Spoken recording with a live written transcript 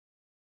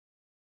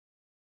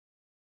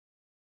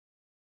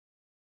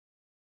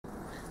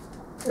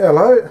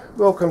Hello,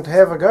 welcome to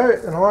Have a Go,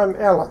 and I'm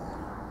Alan.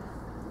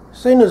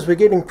 Seeing as we're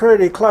getting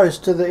pretty close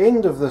to the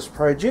end of this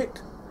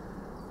project,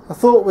 I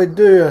thought we'd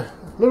do a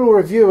little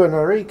review and a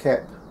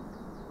recap.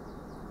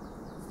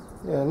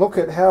 Look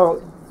at how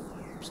it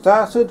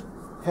started,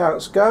 how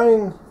it's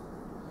going,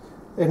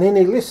 and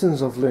any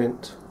lessons I've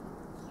learnt.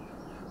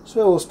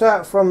 So we'll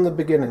start from the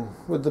beginning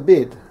with the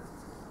bed.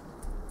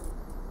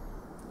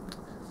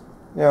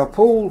 Now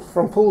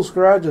Paul's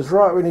garage is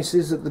right when he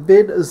says that the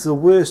bed is the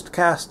worst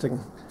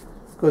casting,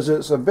 because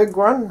it's a big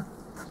one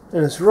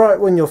and it's right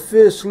when you're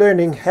first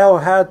learning how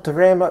hard to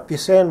ram up your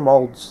sand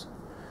moulds,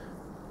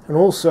 and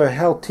also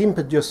how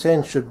tempered your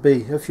sand should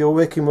be if you're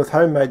working with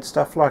homemade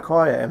stuff like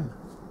I am.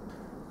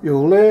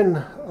 You'll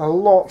learn a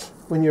lot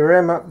when you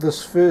ram up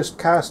this first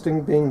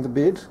casting, being the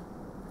bed.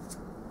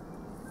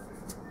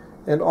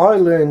 And I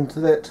learned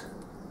that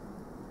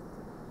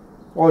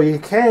while you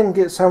can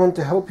get someone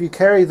to help you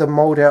carry the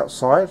mould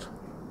outside,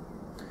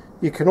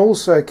 you can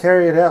also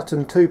carry it out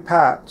in two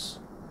parts.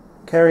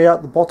 Carry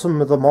out the bottom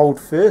of the mould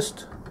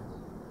first,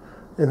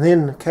 and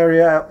then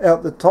carry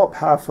out the top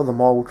half of the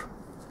mould,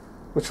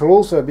 which will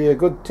also be a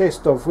good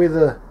test of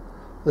whether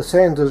the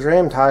sand is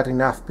rammed hard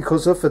enough,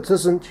 because if it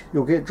isn't,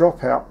 you'll get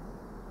dropout,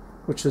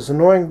 which is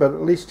annoying, but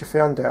at least you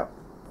found out.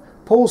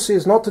 Paul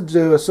says not to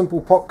do a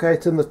simple pop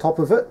gate in the top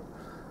of it,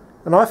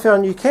 and I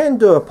found you can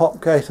do a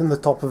pop gate in the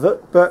top of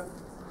it, but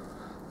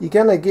you're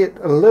going to get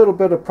a little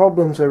bit of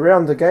problems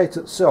around the gate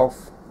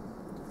itself.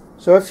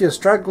 So if you're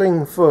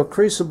struggling for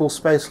crucible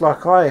space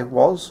like I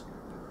was,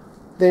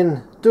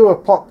 then do a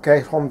pop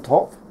gate on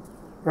top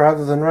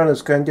rather than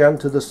runners going down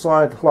to the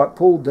side like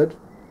Paul did.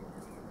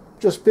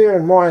 Just bear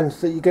in mind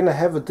that you're going to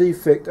have a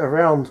defect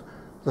around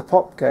the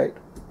pop gate,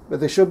 but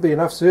there should be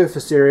enough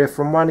surface area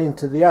from one end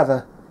to the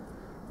other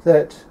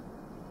that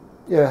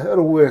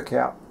it'll work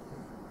out.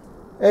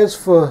 As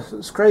for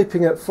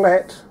scraping it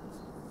flat,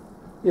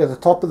 the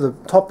top of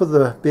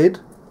the bed,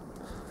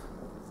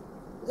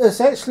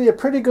 it's actually a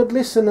pretty good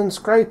lesson in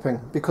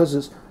scraping, because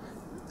it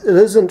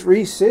isn't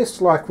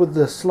recessed like with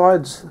the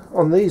slides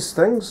on these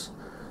things,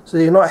 so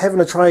you're not having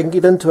to try and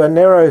get into a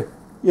narrow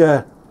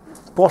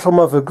bottom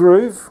of a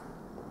groove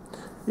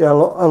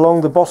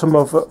along the bottom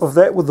of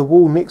that with the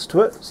wall next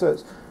to it. So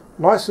it's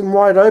nice and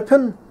wide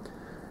open,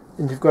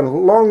 and you've got a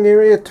long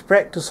area to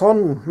practice on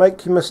and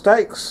make your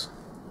mistakes,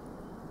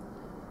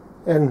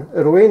 and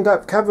it'll end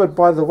up covered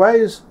by the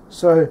ways,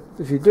 so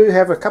if you do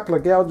have a couple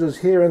of gouges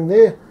here and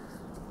there,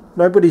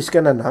 nobody's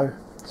going to know.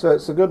 So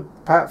it's a good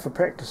part for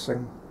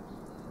practicing.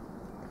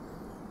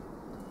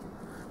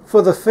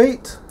 For the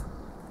feet,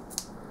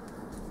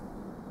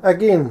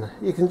 again,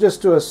 you can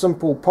just do a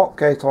simple pop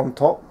gate on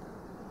top,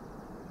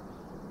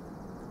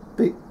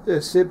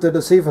 except that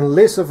it's even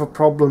less of a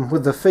problem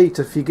with the feet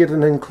if you get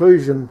an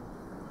inclusion,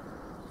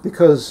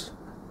 because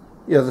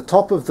the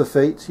top of the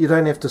feet, you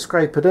don't have to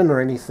scrape it in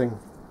or anything.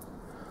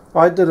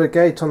 I did a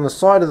gate on the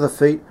side of the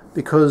feet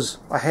because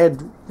I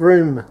had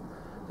room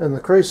in the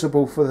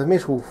crucible for the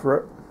metal for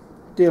it.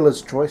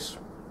 Dealer's choice.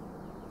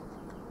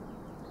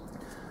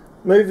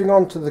 Moving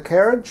on to the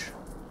carriage.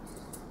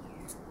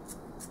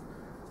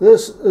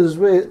 This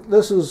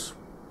is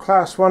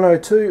class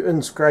 102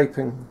 in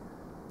scraping,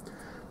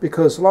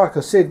 because like I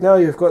said, now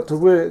you've got to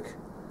work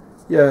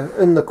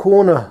in the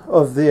corner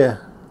of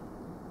there,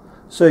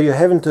 so you're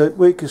having to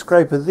work your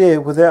scraper there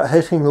without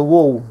hitting the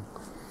wall,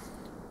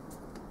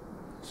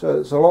 so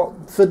it's a lot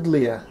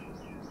fiddlier.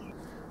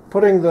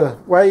 Putting the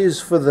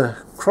ways for the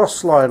cross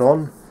slide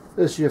on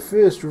is your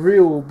first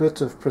real bit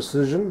of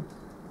precision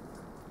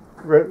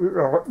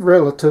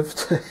relative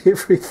to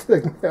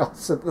everything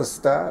else at the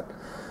start,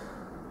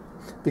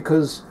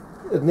 because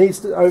it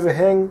needs to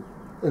overhang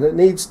and it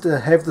needs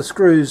to have the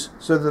screws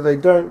so that they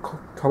don't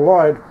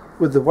collide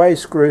with the way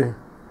screw,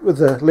 with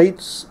the lead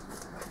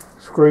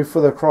screw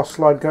for the cross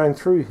slide going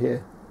through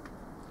here.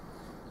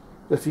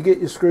 If you get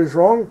your screws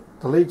wrong,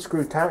 the lead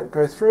screw can't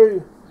go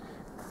through,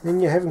 then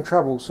you're having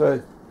trouble.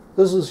 So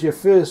this is your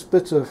first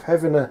bit of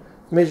having to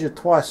measure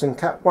twice and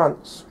cut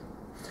once,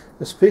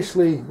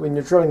 especially when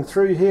you're drilling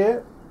through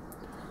here,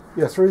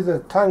 through the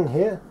tongue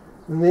here,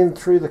 and then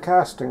through the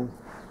casting.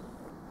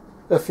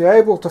 If you're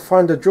able to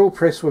find a drill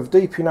press with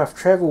deep enough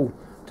travel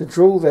to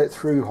drill that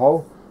through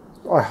hole,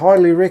 I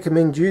highly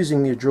recommend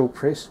using your drill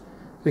press,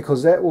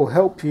 because that will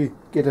help you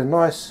get a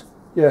nice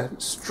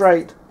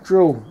straight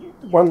drill,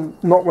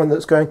 not one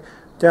that's going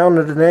down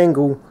at an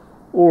angle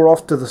or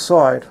off to the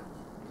side.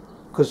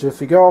 Because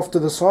if you go off to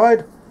the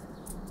side,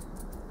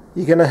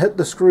 you're going to hit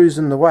the screws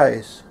in the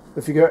ways.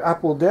 If you go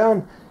up or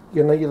down,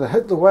 you're going to either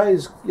hit the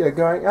ways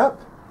going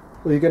up,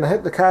 or you're going to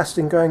hit the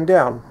casting going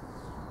down.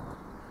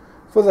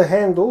 For the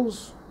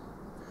handles,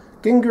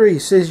 Gingery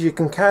says you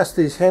can cast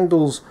these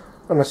handles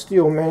on a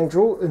steel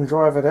mandrel and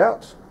drive it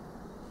out.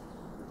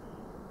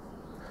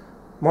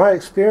 My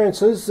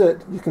experience is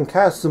that you can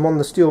cast them on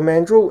the steel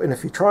mandrel, and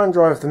if you try and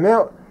drive them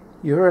out,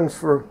 you're in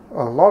for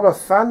a lot of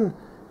fun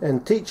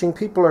and teaching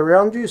people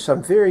around you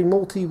some very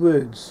naughty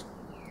words.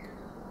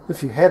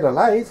 If you had a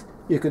lathe,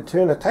 you could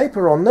turn a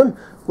taper on them,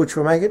 which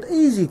will make it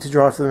easy to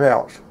drive them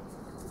out.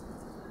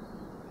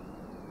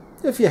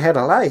 if you had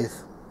a lathe.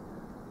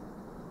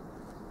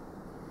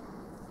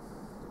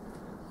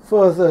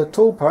 For the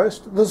tool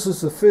post, this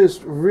is the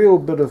first real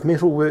bit of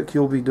metal work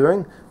you'll be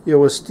doing. You're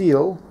with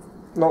steel,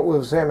 not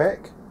with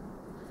Zamac,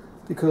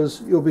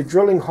 because you'll be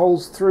drilling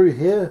holes through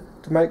here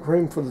to make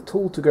room for the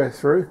tool to go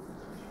through,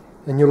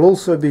 and you'll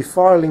also be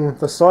filing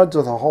the sides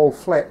of the hole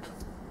flat.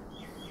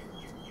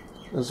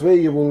 This is where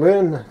you will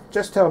learn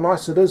just how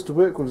nice it is to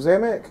work with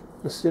Zamac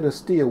instead of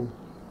steel.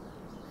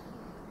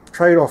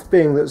 Trade-off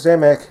being that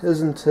Zamac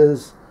isn't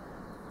as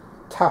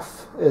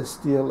tough as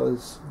steel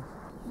is.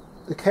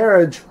 The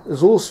carriage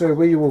is also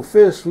where you will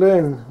first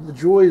learn the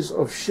joys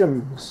of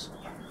shims.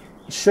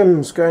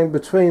 Shims going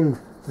between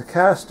the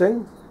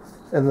casting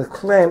and the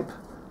clamp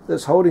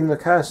that's holding the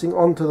casting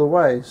onto the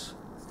ways.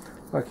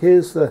 Like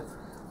here's the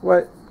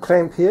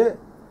clamp here,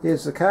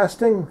 here's the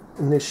casting,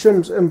 and there's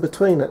shims in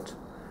between it,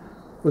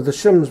 with the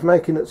shims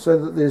making it so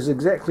that there's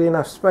exactly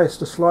enough space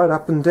to slide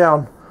up and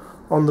down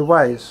on the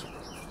ways.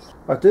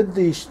 I did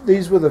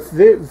these were the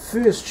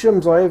first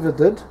shims I ever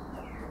did,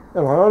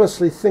 and I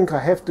honestly think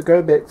I have to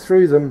go back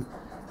through them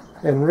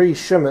and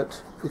re-shim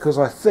it, because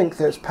I think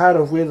that's part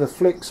of where the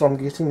flex I'm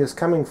getting is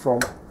coming from.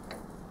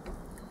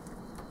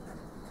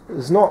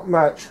 There's not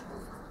much.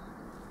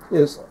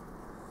 There's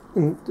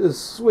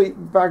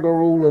sweet bugger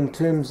all in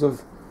terms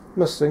of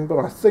missing, but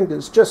I think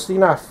it's just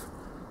enough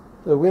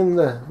that when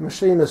the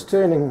machine is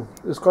turning,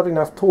 it's got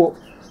enough torque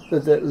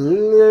that that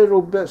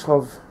little bit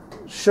of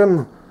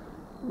shim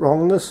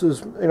wrongness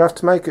is enough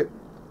to make it,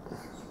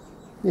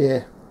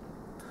 yeah.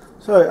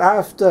 So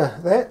after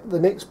that, the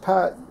next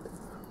part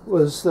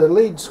was the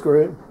lead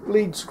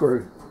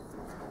screw,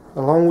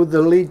 along with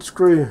the lead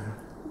screw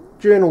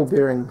journal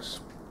bearings.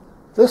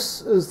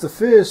 This is the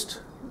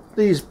first,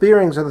 these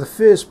bearings are the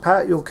first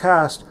part you'll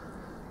cast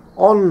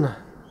on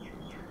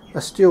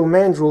a steel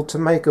mandrel to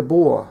make a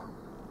bore.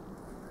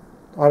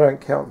 I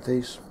don't count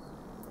these.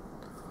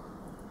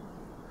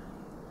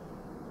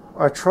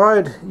 I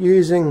tried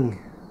using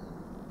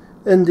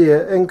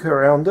India ink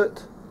around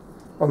it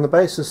on the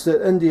basis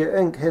that India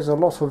ink has a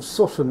lot of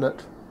soot in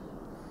it.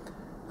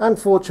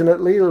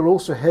 Unfortunately, it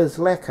also has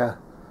lacquer,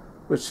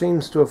 which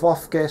seems to have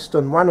off-gassed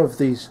in one of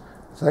these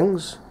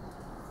things,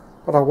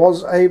 but I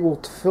was able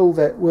to fill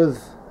that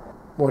with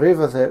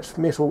whatever that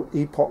metal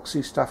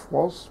epoxy stuff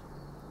was.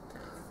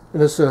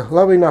 And it's a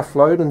low enough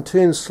load and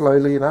turns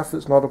slowly enough,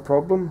 it's not a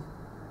problem.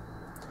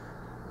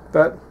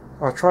 But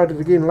I tried it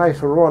again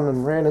later on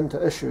and ran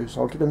into issues.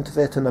 I'll get into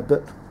that in a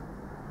bit.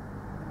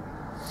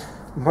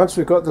 And once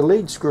we've got the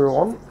lead screw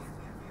on,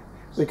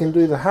 we can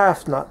do the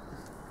half nut.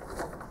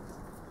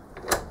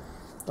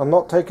 I'm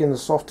not taking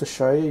this off to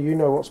show you, you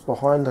know what's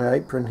behind the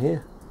apron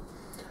here.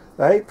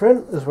 The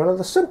apron is one of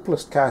the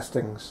simplest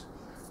castings.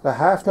 The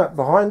half nut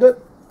behind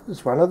it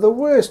is one of the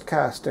worst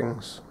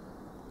castings,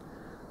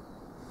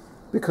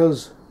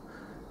 because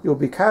you'll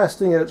be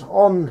casting it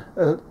on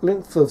a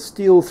length of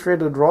steel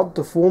threaded rod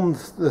to form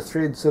the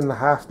threads in the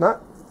half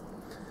nut,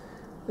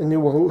 and you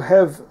will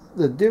have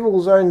the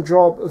devil's own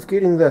job of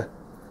getting the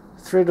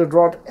threaded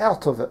rod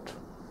out of it.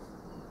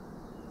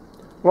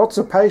 Lots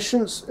of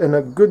patience and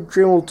a good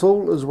Dremel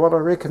tool is what I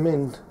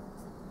recommend.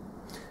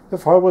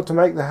 If I were to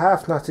make the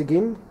half nut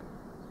again,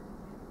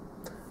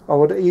 I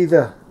would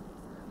either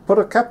put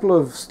a couple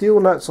of steel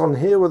nuts on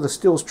here with a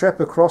steel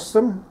strap across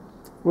them,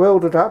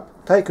 weld it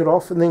up, take it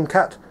off, and then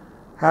cut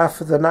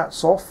half of the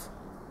nuts off,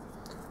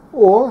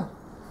 or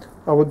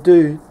I would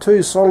do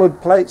two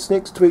solid plates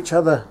next to each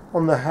other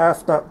on the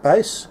half nut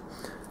base,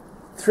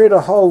 thread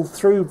a hole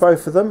through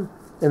both of them,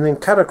 and then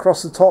cut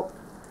across the top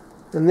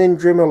and then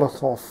Dremel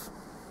it off.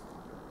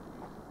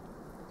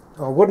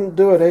 I wouldn't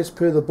do it as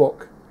per the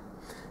book,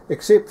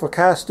 except for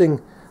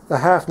casting the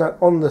half nut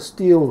on the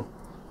steel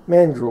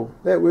mandrel.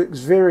 That works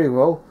very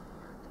well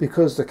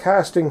because the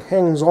casting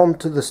hangs on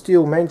to the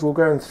steel mandrel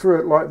going through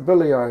it like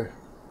billy-o.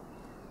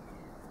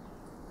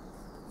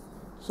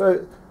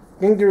 So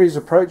Gingery's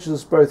approach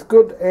is both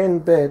good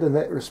and bad in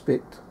that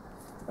respect.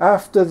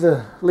 After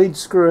the lead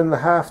screw and the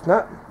half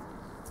nut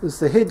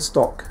is the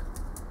headstock.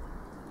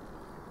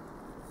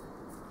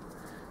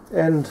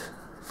 And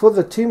for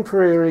the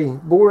temporary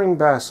boring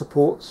bar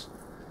supports,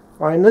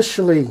 I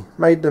initially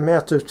made them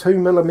out of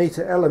 2mm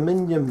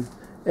aluminium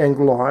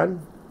angle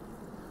iron,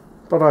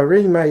 but I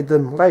remade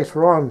them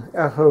later on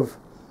out of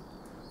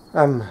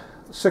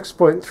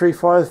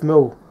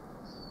 6.35mm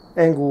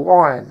angle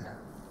iron,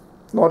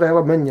 not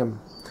aluminium.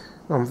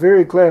 And I'm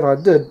very glad I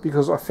did,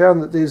 because I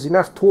found that there's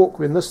enough torque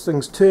when this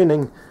thing's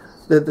turning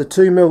that the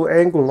 2mm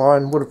angle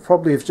iron would have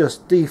probably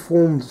just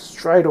deformed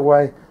straight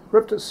away,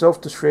 ripped itself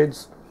to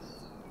shreds,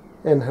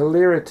 and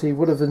hilarity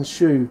would have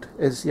ensued,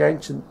 as the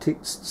ancient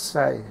texts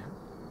say.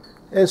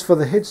 As for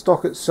the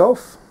headstock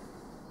itself,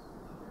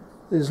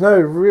 there's no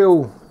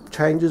real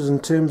changes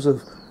in terms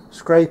of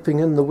scraping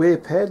in the wear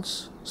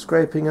pads,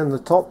 scraping in the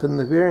top and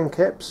the bearing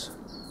caps,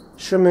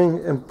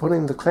 shimming and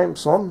putting the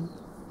clamps on.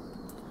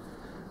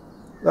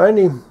 The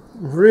only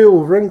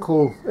real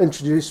wrinkle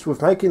introduced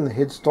with making the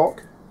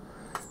headstock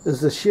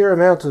is the sheer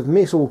amount of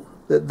metal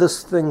that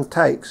this thing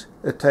takes.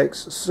 It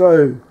takes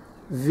so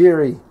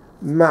very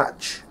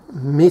much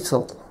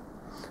metal.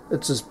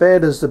 It's as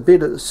bad as the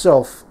bed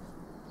itself.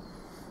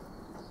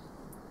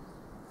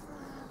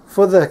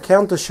 For the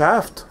counter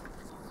shaft,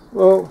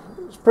 well,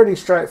 it's pretty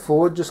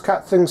straightforward. Just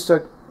cut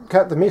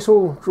the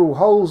metal, drill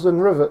holes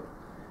and rivet.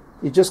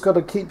 You just got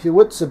to keep your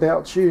wits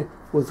about you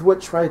with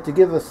which way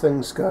together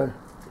things go.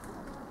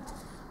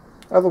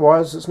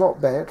 Otherwise it's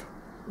not bad,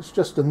 it's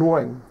just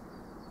annoying.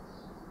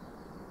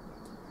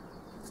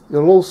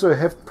 You'll also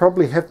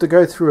probably have to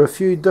go through a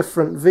few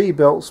different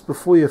V-belts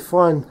before you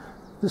find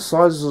the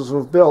sizes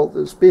of belt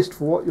that's best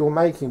for what you're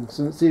making,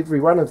 since every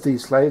one of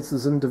these lathes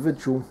is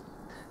individual.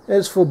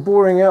 As for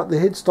boring out the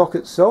headstock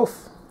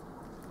itself,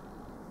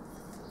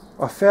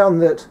 I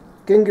found that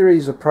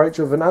Gingery's approach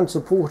of an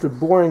unsupported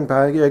boring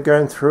bar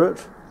going through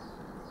it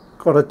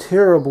got a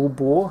terrible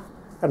bore,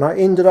 and I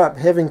ended up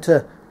having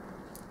to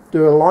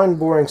do a line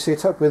boring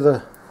setup where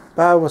the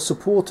bar was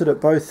supported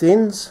at both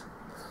ends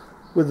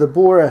with the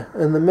borer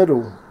in the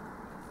middle.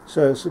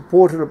 So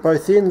supported at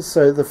both ends,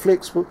 so the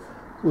flex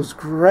was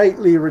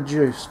greatly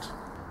reduced,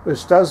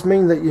 which does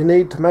mean that you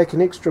need to make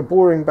an extra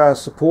boring bar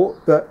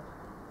support, but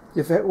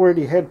you've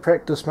already had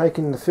practice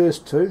making the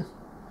first two.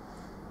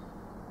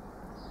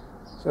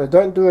 So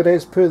don't do it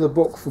as per the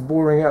book for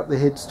boring out the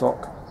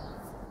headstock.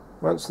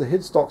 Once the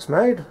headstock's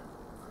made,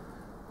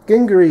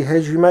 Gingery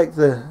has you make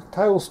the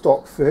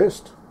tailstock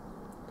first.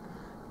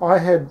 I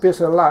had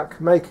better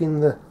luck making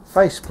the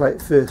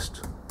faceplate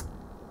first,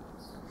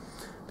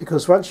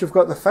 because once you've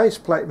got the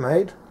faceplate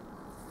made,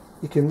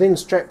 you can then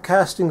strap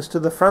castings to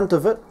the front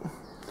of it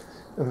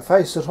and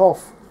face it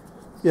off,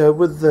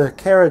 with the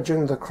carriage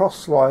and the cross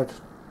slide.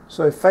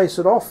 So face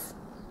it off,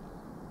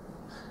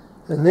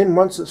 and then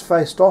once it's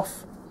faced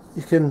off,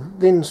 you can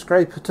then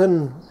scrape it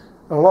in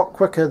a lot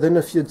quicker than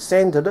if you'd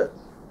sanded it,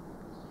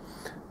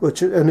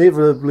 which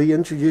inevitably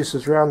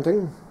introduces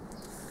rounding,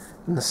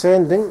 and the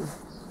sanding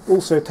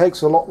also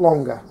takes a lot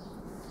longer.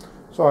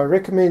 So I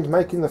recommend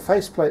making the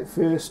faceplate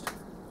first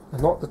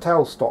and not the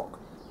tailstock.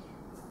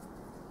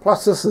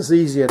 Plus this is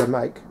easier to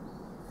make.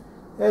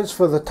 As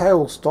for the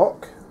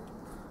tailstock,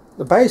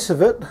 the base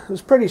of it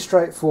is pretty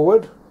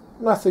straightforward,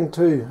 nothing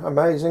too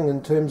amazing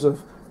in terms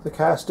of the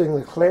casting,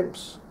 the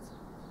clamps,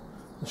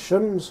 the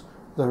shims.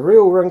 The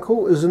real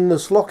wrinkle is in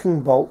this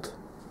locking bolt,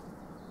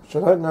 which I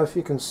don't know if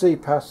you can see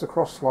past the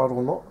cross slide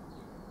or not.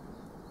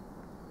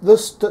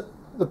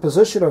 The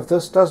position of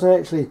this doesn't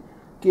actually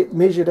get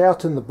measured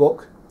out in the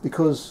book,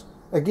 because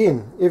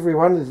again, every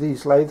one of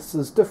these lathes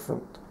is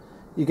different.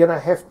 You're going to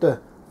have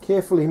to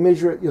carefully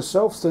measure it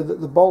yourself so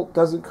that the bolt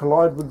doesn't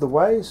collide with the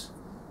ways,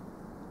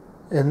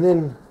 and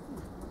then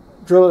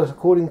drill it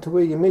according to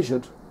where you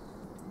measured.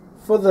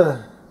 For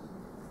the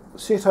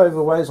set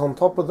over ways on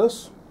top of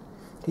this,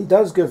 he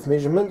does give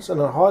measurements,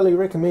 and I highly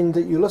recommend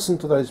that you listen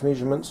to those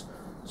measurements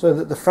so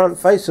that the front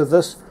face of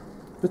this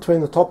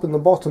between the top and the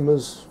bottom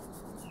is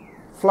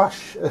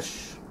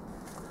flush-ish.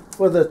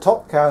 For the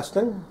top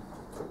casting,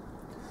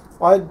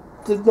 I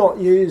did not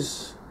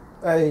use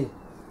a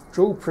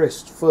drill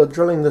press for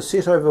drilling the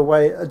set over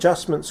way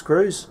adjustment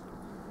screws,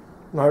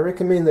 and I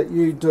recommend that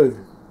you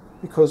do,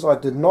 because I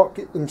did not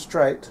get them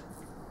straight.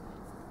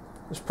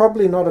 It's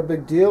probably not a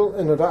big deal,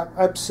 and it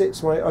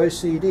upsets my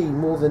OCD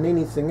more than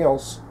anything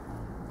else,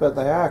 but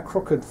they are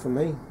crooked for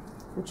me,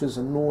 which is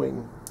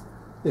annoying.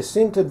 They're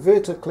centered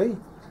vertically,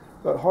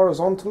 but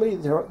horizontally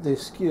they're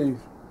skewed.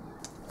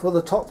 For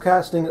the top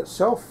casting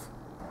itself,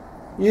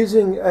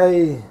 using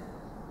a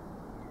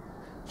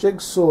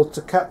jigsaw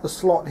to cut the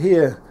slot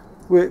here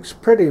works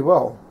pretty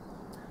well.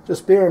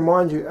 Just bear in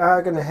mind you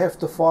are going to have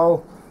to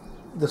file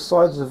the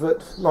sides of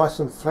it nice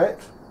and flat,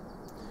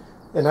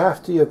 and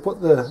after you put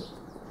the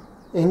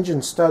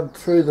engine stud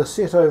through the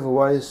set over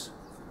ways,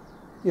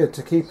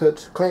 to keep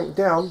it clamped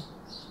down,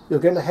 you're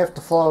going to have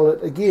to file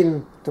it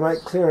again to make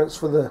clearance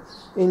for the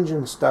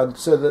engine stud,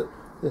 so that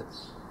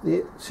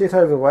the set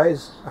over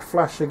ways are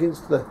flush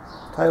against the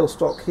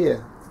tailstock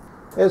here.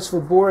 As for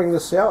boring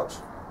this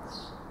out,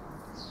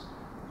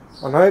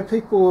 I know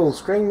people will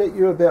scream at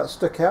you about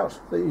stick out,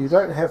 but you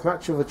don't have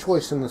much of a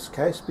choice in this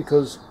case,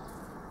 because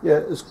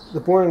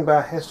the boring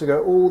bar has to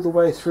go all the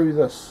way through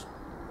this,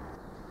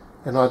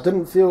 and I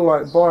didn't feel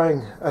like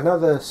buying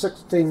another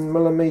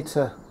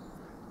 16mm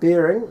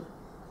bearing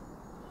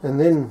and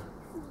then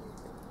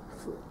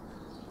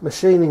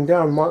machining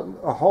down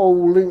a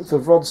whole length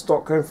of rod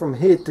stock going from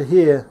here to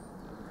here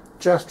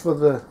just for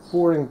the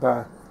boring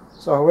bar.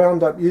 So I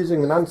wound up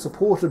using an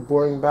unsupported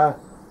boring bar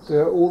to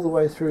go all the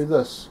way through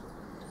this.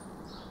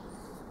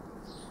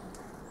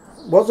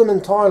 Wasn't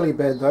entirely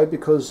bad though,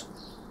 because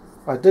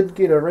I did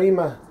get a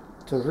reamer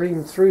to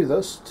ream through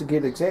this to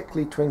get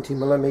exactly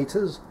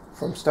 20mm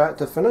from start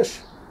to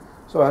finish,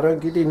 so I don't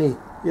get any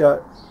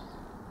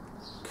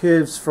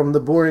curves from the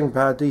boring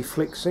bar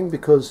deflexing,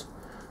 because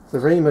the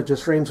reamer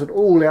just reams it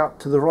all out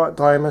to the right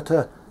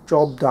diameter,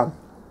 job done.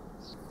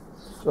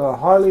 So I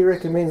highly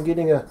recommend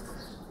getting a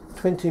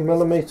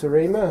 20mm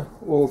reamer,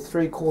 or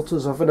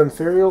 3/4 of an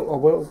imperial, or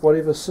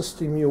whatever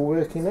system you're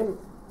working in.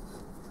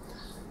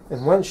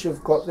 And once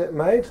you've got that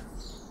made,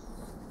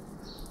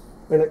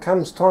 when it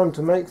comes time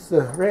to make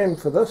the ram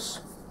for this,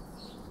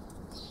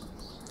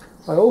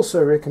 I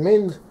also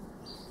recommend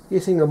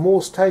getting a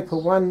Morse Taper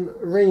 1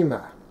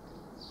 reamer,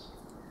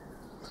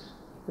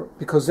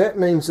 because that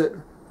means that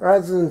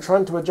rather than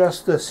trying to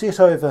adjust the set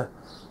over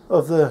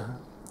of the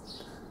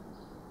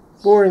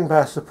boring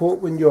bar support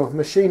when you're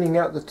machining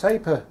out the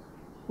taper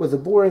with a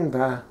boring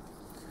bar,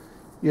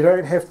 you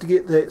don't have to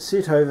get that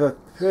set over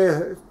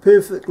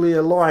perfectly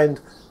aligned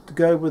to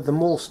go with the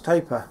Morse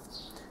taper.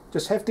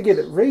 Just have to get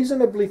it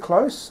reasonably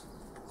close,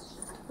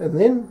 and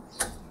then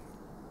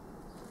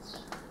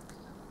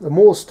the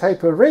Morse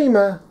Taper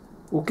reamer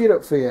will get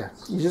it for you.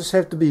 You just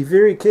have to be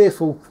very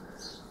careful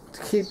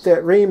to keep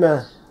that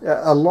reamer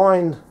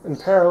aligned and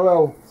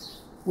parallel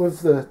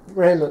with the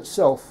ram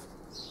itself.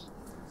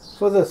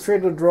 For the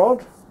threaded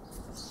rod,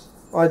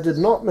 I did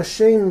not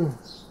machine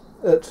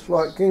it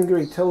like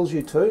Gingery tells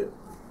you to.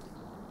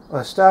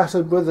 I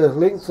started with a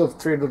length of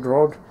threaded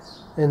rod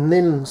and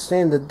then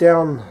sanded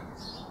down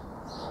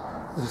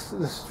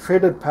the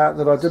threaded part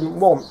that I didn't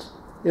want.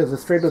 The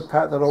threaded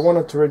part that I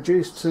wanted to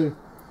reduce to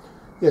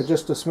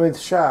just a smooth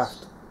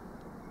shaft.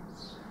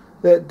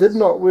 That did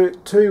not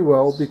work too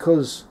well,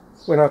 because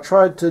when I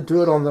tried to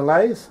do it on the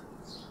lathe,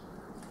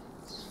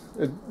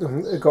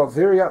 it got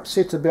very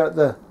upset about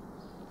the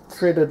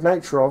threaded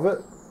nature of it,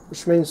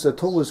 which means the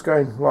tool was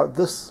going like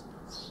this,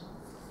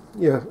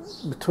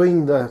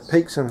 between the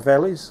peaks and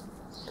valleys.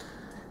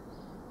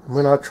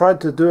 When I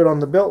tried to do it on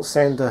the belt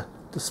sander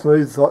to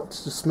smooth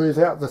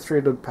out the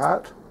threaded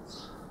part,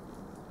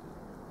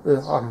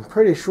 I'm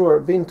pretty sure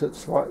it bent it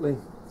slightly,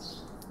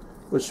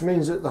 which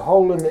means that the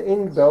hole in the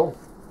end bell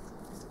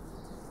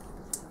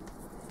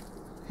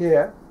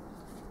here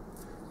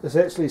is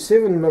actually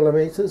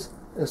 7mm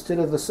instead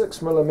of the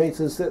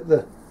 6mm that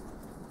the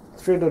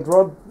threaded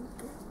rod,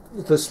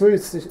 the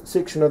smooth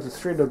section of the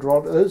threaded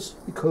rod is,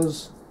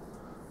 because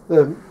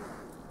the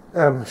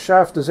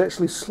shaft is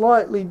actually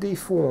slightly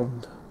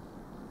deformed.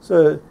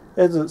 So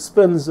as it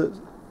spins,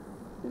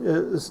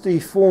 it's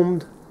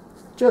deformed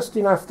just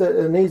enough that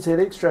it needs that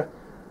extra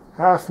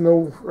 ½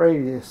 mil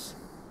radius.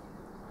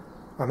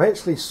 I'm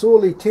actually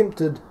sorely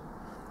tempted,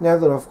 now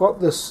that I've got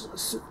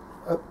this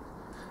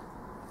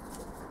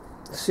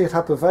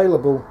setup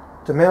available,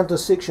 to mount a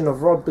section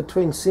of rod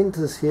between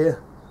centres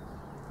here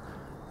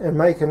and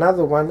make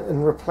another one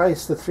and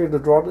replace the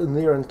threaded rod in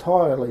there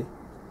entirely.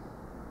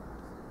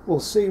 We'll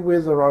see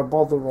whether I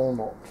bother or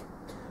not.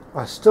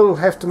 I still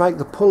have to make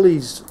the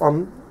pulleys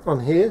on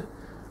here,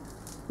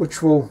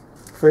 which will,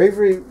 for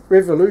every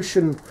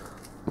revolution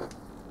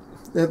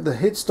that the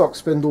headstock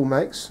spindle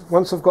makes,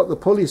 once I've got the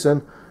pulleys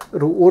in,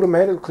 it'll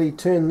automatically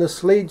turn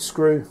this lead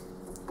screw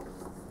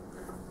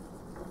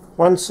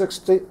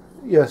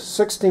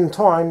 16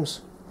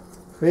 times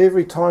for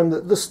every time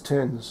that this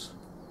turns.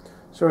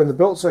 So when the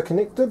belts are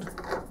connected,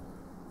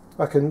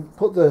 I can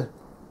put the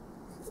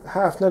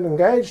half nut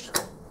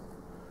engaged,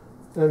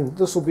 and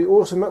this will be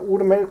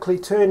automatically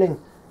turning.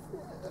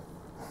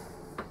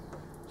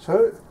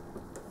 So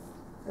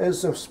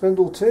as the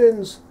spindle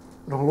turns,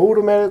 it will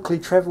automatically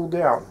travel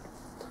down.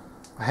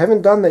 I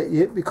haven't done that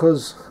yet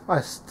because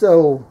I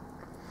still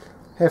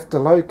have to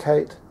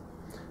locate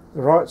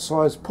the right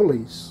size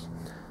pulleys.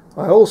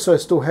 I also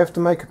still have to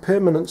make a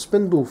permanent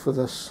spindle for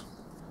this.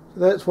 So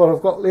that's what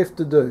I've got left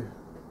to do.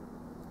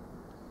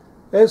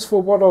 As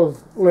for what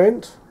I've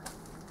learnt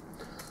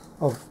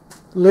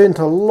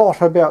a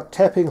lot about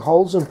tapping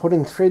holes and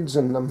putting threads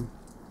in them.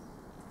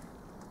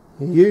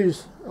 You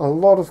use a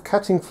lot of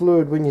cutting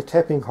fluid when you're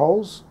tapping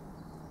holes.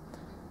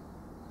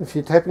 If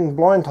you're tapping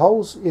blind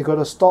holes, you've got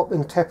to stop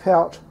and tap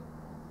out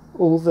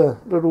all the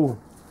little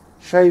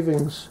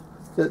shavings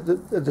that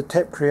the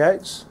tap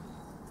creates.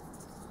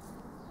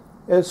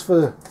 As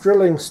for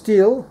drilling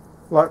steel,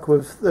 like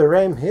with the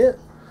ram here,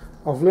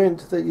 I've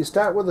learnt that you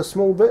start with a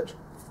small bit,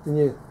 then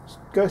you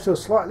go to a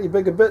slightly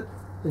bigger bit,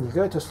 then you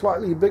go to a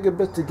slightly bigger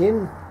bit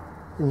again,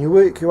 and you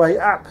work your way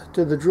up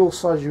to the drill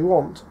size you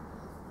want.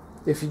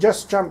 If you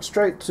just jump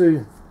straight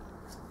to,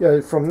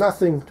 from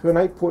nothing to an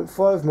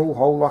 8.5mm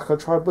hole like I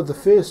tried with the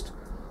first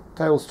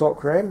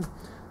tailstock ram,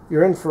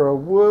 you're in for a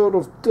world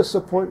of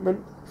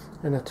disappointment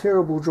and a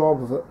terrible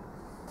job of it.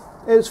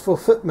 As for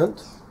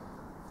fitment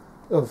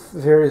of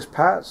various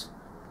parts,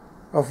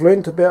 I've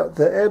learnt about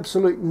the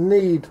absolute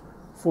need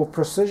for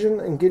precision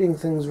and getting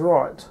things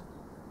right.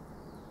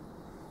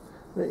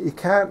 That you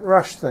can't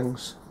rush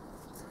things,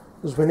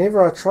 because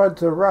whenever I tried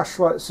to rush,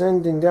 like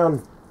sanding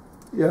down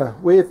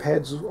wear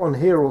pads on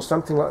here or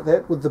something like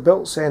that with the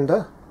belt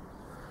sander,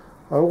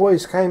 I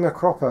always came a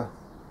cropper,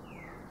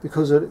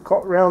 because it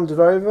got rounded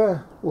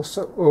over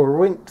or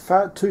went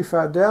too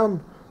far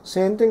down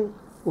sanding,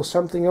 or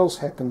something else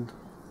happened.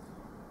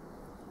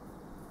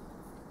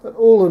 But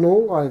all in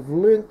all, I've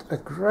learnt a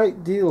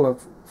great deal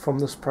from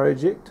this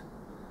project,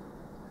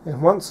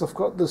 and once I've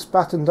got this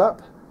buttoned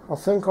up, I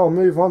think I'll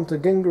move on to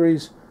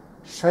Gingery's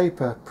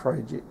Shaper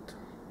project.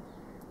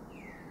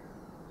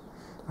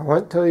 I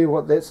won't tell you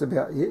what that's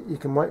about yet, you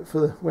can wait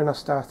for when I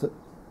start it.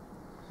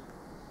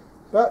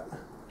 But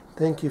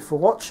thank you for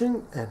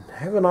watching and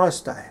have a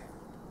nice day.